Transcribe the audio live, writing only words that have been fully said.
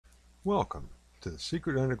Welcome to the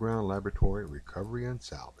Secret Underground Laboratory Recovery and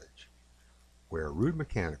Salvage, where rude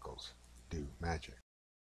mechanicals do magic.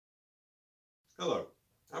 Hello,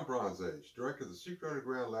 I'm Bronze Age, Director of the Secret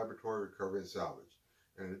Underground Laboratory Recovery and Salvage.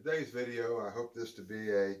 And in today's video, I hope this to be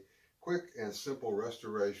a quick and simple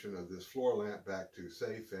restoration of this floor lamp back to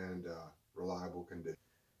safe and reliable condition.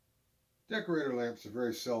 Decorator lamps are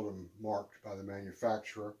very seldom marked by the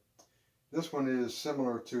manufacturer. This one is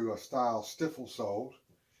similar to a style Stifel sold,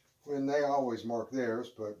 when they always mark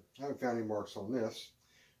theirs, but I haven't found any marks on this.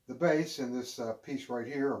 The base and this piece right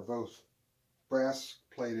here are both brass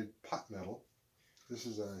plated pot metal. This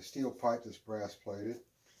is a steel pipe that's brass plated.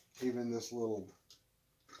 Even this little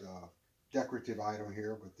decorative item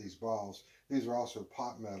here with these balls, these are also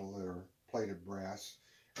pot metal that are plated brass.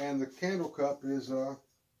 And the candle cup is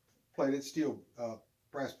plated steel,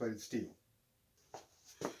 brass plated steel.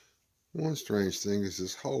 One strange thing is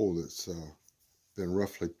this hole that's been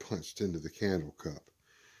roughly punched into the candle cup.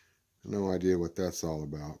 No idea what that's all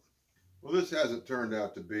about. Well, this hasn't turned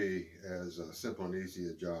out to be as simple and easy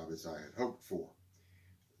a job as I had hoped for.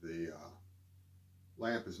 The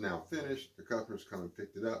lamp is now finished. The customer's come and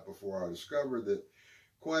picked it up before I discovered that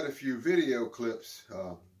quite a few video clips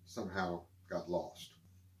somehow got lost.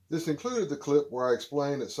 This included the clip where I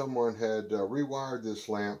explained that someone had rewired this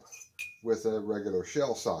lamp with a regular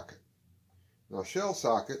shell socket. Now, shell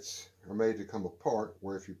sockets are made to come apart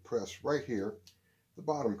where if you press right here, the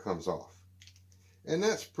bottom comes off. And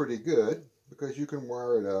that's pretty good because you can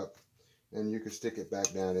wire it up and you can stick it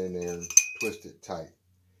back down in there and twist it tight.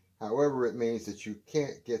 However, it means that you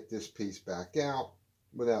can't get this piece back out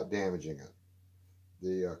without damaging it.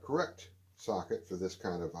 The correct socket for this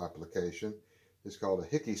kind of application is called a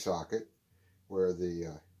hickey socket, where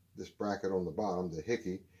this bracket on the bottom, the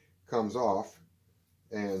hickey, comes off,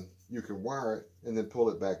 and you can wire it and then pull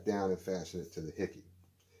it back down and fasten it to the hickey.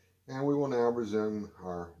 And we will now resume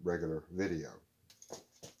our regular video.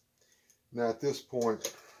 Now at this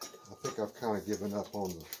point, I think I've kind of given up on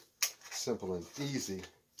the simple and easy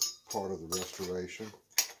part of the restoration.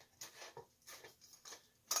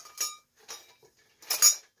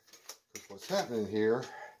 Because what's happening here,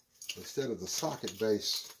 instead of the socket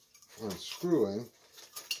base unscrewing,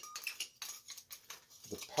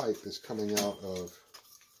 the pipe is coming out of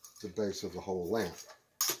the base of the whole lamp.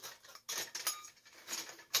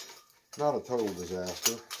 Not a total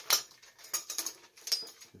disaster,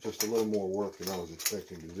 just a little more work than I was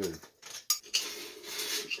expecting to do.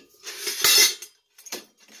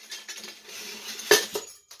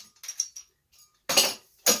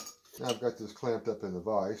 Now I've got this clamped up in the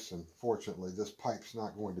vise, and fortunately this pipe's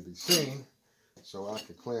not going to be seen, so I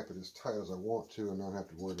can clamp it as tight as I want to and not have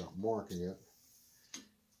to worry about marking it.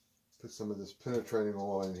 Put some of this penetrating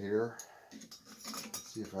oil in here.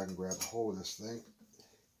 Let's see if I can grab a hold of this thing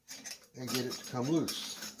and get it to come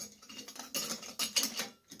loose.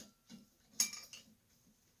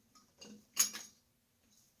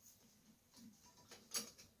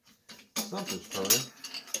 Something's turning.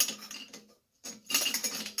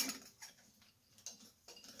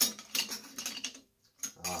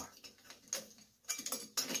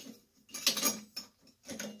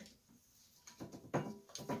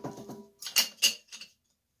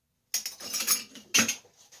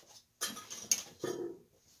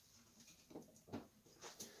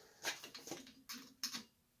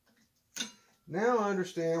 Now I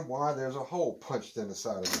understand why there's a hole punched in the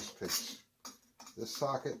side of this piece. This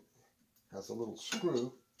socket has a little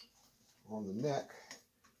screw on the neck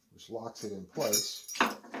which locks it in place.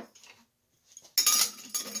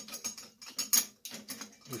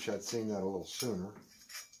 Wish I'd seen that a little sooner.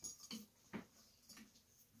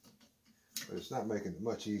 But it's not making it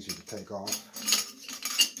much easier to take off.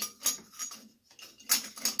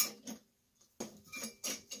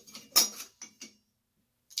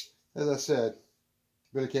 As I said,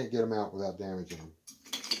 really can't get them out without damaging them.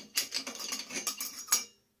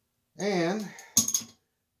 And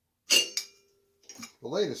the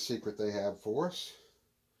latest secret they have for us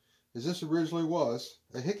is this originally was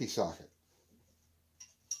a hickey socket.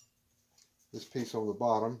 This piece on the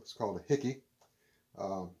bottom is called a hickey.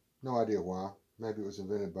 No idea why. Maybe it was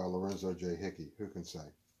invented by Lorenzo J. Hickey. Who can say?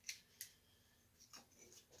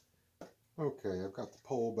 Okay, I've got the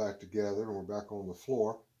pole back together and we're back on the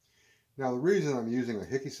floor. Now the reason I'm using a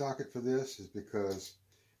hickey socket for this is because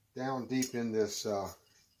down deep in this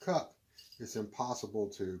cup it's impossible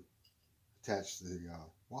to attach the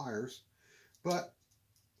wires, but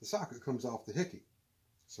the socket comes off the hickey,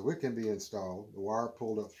 so it can be installed. The wire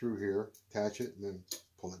pulled up through here, attach it, and then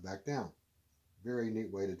pull it back down. Very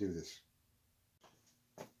neat way to do this.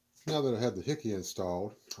 Now that I have the hickey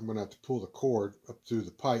installed, I'm going to have to pull the cord up through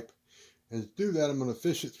the pipe And to do that, I'm going to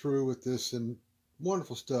fish it through with this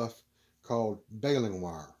wonderful stuff called baling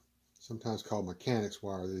wire, sometimes called mechanics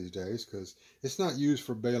wire these days, because it's not used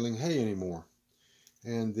for baling hay anymore.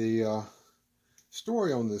 And the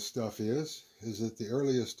story on this stuff is that the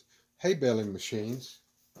earliest hay baling machines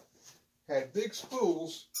had big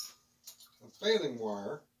spools of baling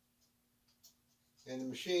wire, and the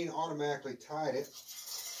machine automatically tied it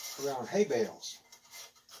around hay bales.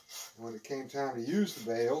 And when it came time to use the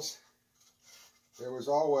bales, there was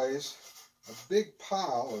always a big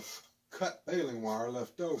pile of cut baling wire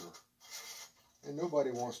left over. And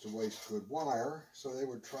nobody wants to waste good wire, so they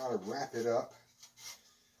would try to wrap it up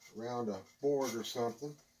around a board or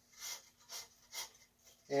something.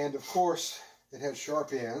 And of course, it had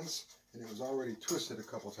sharp ends, and it was already twisted a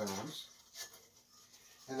couple times.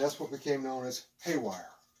 And that's what became known as hay wire.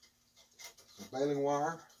 So baling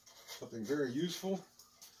wire, something very useful,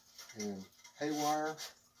 and hay wire,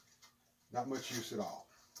 not much use at all.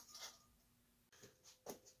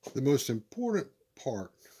 The most important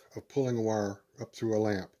part of pulling a wire up through a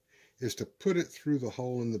lamp is to put it through the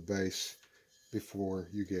hole in the base before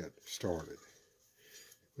you get started.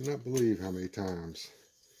 You will not believe how many times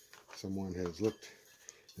someone has looked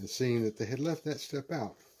and seen that they had left that step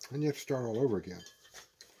out, and you have to start all over again.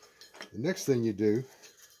 The next thing you do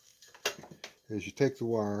is you take the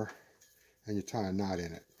wire and you tie a knot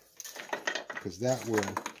in it, because that will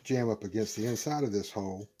jam up against the inside of this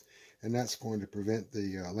hole, and that's going to prevent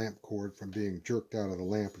the lamp cord from being jerked out of the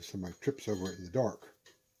lamp if somebody trips over it in the dark.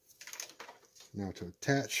 Now, to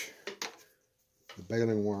attach the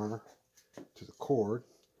baling wire to the cord,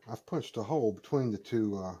 I've punched a hole between the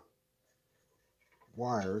two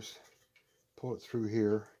wires. Pull it through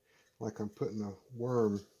here like I'm putting a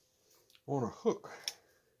worm on a hook.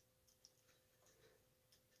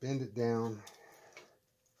 Bend it down,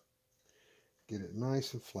 get it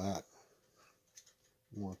nice and flat.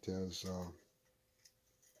 You want as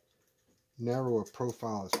narrow a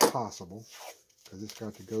profile as possible, because it's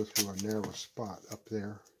got to go through a narrow spot up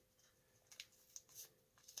there.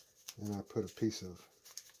 And I put a piece of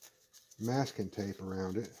masking tape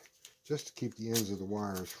around it just to keep the ends of the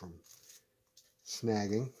wires from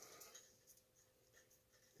snagging.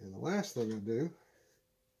 And the last thing I do,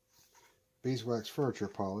 beeswax furniture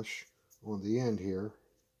polish on the end here.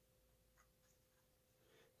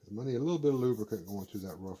 I need a little bit of lubricant going through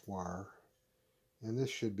that rough wire, and this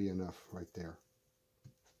should be enough right there.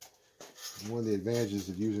 And one of the advantages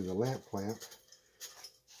of using the lamp clamp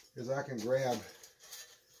is I can grab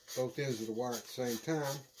both ends of the wire at the same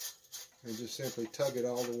time and just simply tug it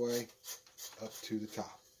all the way up to the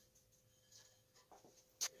top.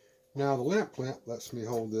 Now the lamp clamp lets me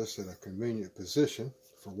hold this at a convenient position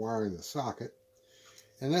for wiring the socket,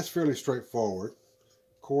 and that's fairly straightforward.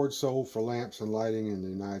 Cord sold for lamps and lighting in the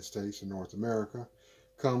United States and North America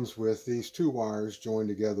comes with these two wires joined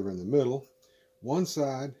together in the middle. One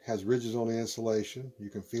side has ridges on the insulation.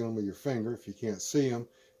 You can feel them with your finger if you can't see them,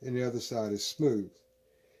 and the other side is smooth.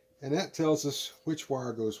 And that tells us which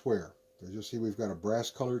wire goes where. As you'll see, we've got a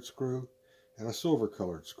brass colored screw and a silver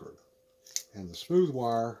colored screw. And the smooth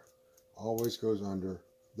wire always goes under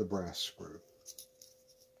the brass screw.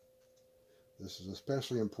 This is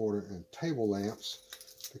especially important in table lamps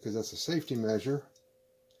because that's a safety measure,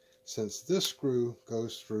 since this screw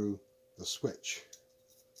goes through the switch.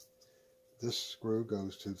 This screw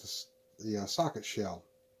goes to the socket shell.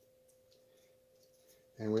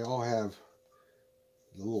 And we all have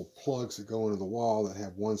the little plugs that go into the wall that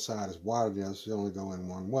have one side as wide as the other, so they only go in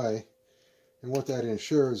one way. And what that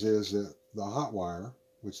ensures is that the hot wire,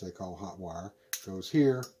 which they call hot wire, goes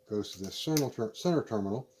here, goes to the center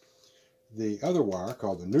terminal. The other wire,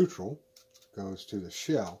 called the neutral, goes to the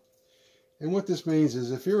shell. And what this means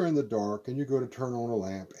is if you're in the dark and you go to turn on a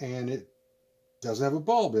lamp and it doesn't have a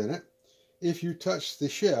bulb in it, if you touch the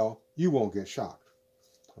shell, you won't get shocked.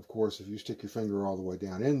 Of course, if you stick your finger all the way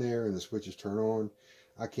down in there and the switches turn on,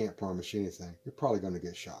 I can't promise you anything. You're probably going to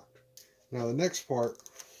get shocked. Now the next part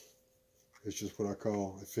is just what I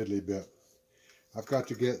call a fiddly bit. I've got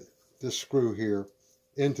to get this screw here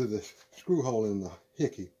into the screw hole in the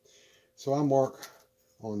hickey. So I mark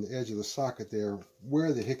on the edge of the socket there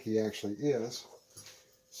where the hickey actually is,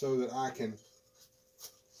 so that I can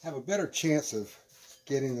have a better chance of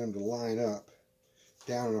getting them to line up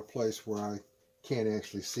down in a place where I can't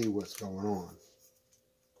actually see what's going on.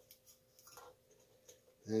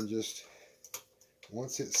 And just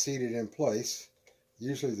once it's seated in place,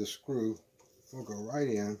 usually the screw will go right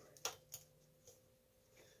in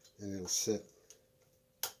and it'll sit.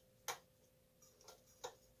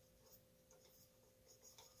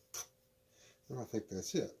 And I think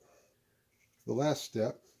that's it. The last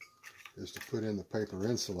step is to put in the paper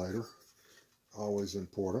insulator, always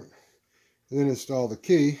important. And then install the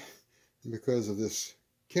key. And because of this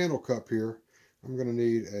candle cup here, I'm going to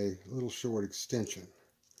need a little short extension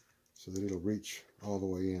so that it'll reach all the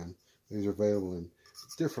way in. These are available in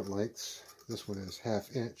different lengths. This one is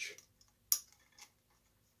 1/2 inch.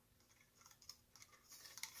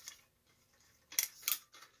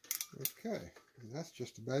 Okay, and that's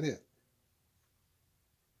just about it.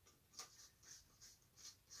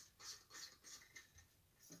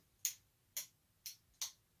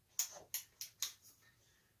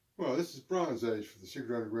 Well, this is Bronze Age for the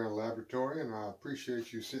Secret Underground Laboratory, and I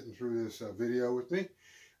appreciate you sitting through this video with me.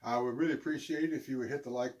 I would really appreciate it if you would hit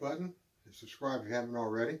the like button and subscribe if you haven't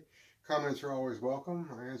already. Comments are always welcome.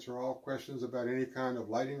 I answer all questions about any kind of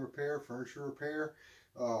lighting repair, furniture repair,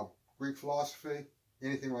 Greek philosophy,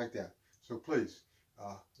 anything like that. So please,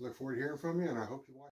 look forward to hearing from you, and I hope you watch.